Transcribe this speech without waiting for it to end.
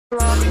My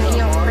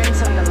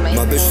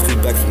bitch is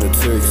back from the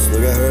Turks.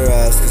 Look at her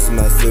ass, kissing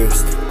my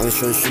thirst. Only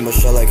trying to shoot my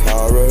shot like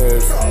how I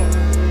rehearse.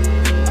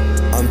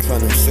 I'm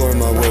trying to show her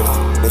my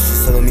worth, but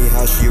she's telling me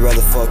how she'd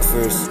rather fuck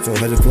first. So I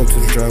had to pull up to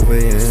the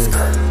driveway and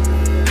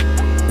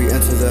we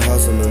entered the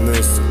house I'm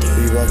immersed.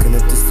 We walking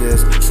up the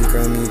stairs, she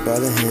grabbed me by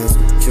the hands.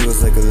 She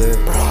was like a lip.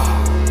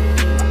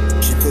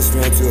 She pushed me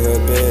onto her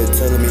bed,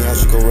 telling me how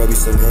she gon' rub me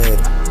some head.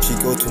 She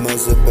go to my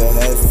zipper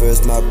head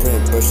first, my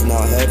print bursting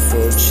out head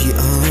first. She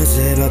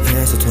unzipped my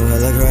pants, I told her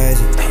like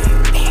crazy.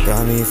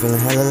 Got me feeling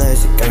hella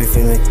lazy, got me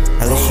feeling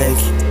hella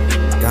shaky.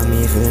 Got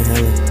me feeling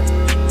hella.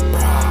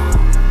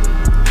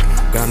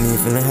 Got me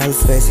feeling hella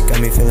spacey,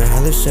 got me feeling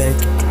hella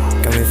shaky.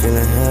 Got me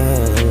feeling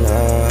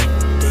hella.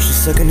 She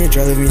sucking it,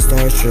 driving me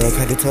starstruck.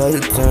 Had to tell her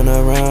to turn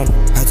around.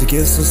 Had to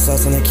give some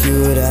sauce on that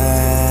cute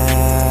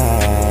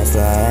ass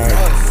like.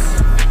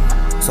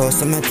 So I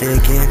set my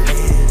dick in,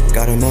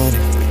 got her money,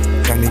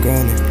 got me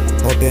grinding.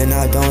 Hoping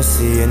I don't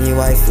see any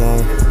white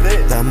flowing.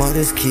 That money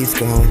just keeps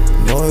going,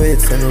 more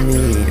it's telling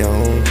me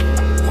don't.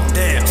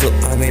 So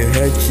I made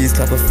her cheese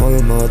clap it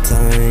 4 more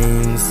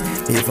times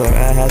before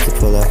I had to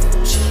pull up.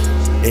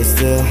 It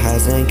still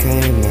hasn't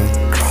came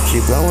out.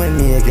 She blowing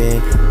me again,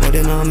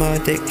 holding on my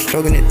dick,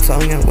 stroking it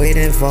tongue and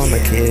waiting for my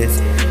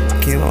kids.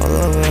 Came all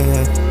over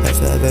her, that's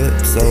that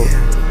episode.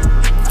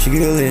 She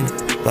giggling,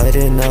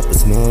 lighting up a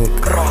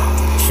smoke.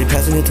 She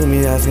passing it to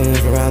me, asking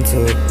for round 2.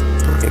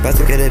 You about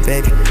to get it,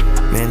 baby?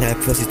 Man, that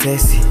pussy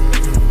tasty.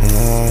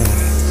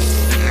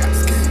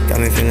 Got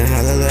me feeling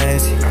hella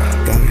lazy.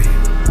 Got me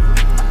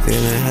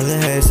feeling hella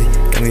hazy.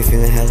 Got me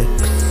feeling hella.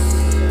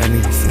 Got me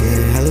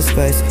feeling hella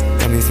spicy.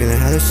 Got me feeling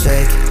hella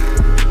shaky.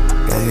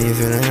 Got me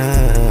feeling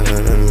hella.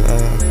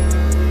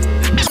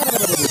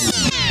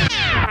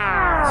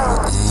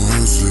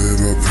 Unzip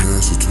my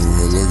pants, I told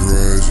her like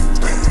crazy.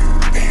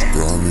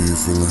 Got me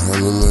feeling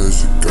hella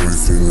lazy. Got me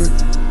feeling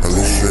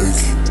hella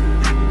shaky.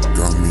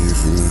 Got me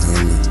feeling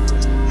hella.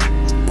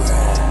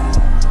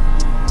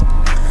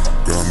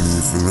 Got me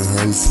feeling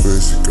hella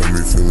spacey. Got me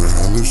feeling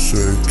hella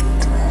shaky.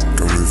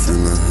 Got me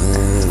feeling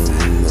hella.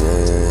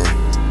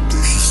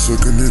 She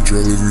sucking it,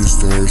 driving me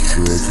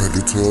starstruck. Had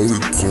to tell her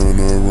to turn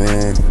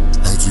around.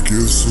 Had to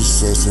give some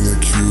sauce on that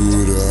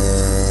cute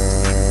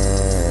ass.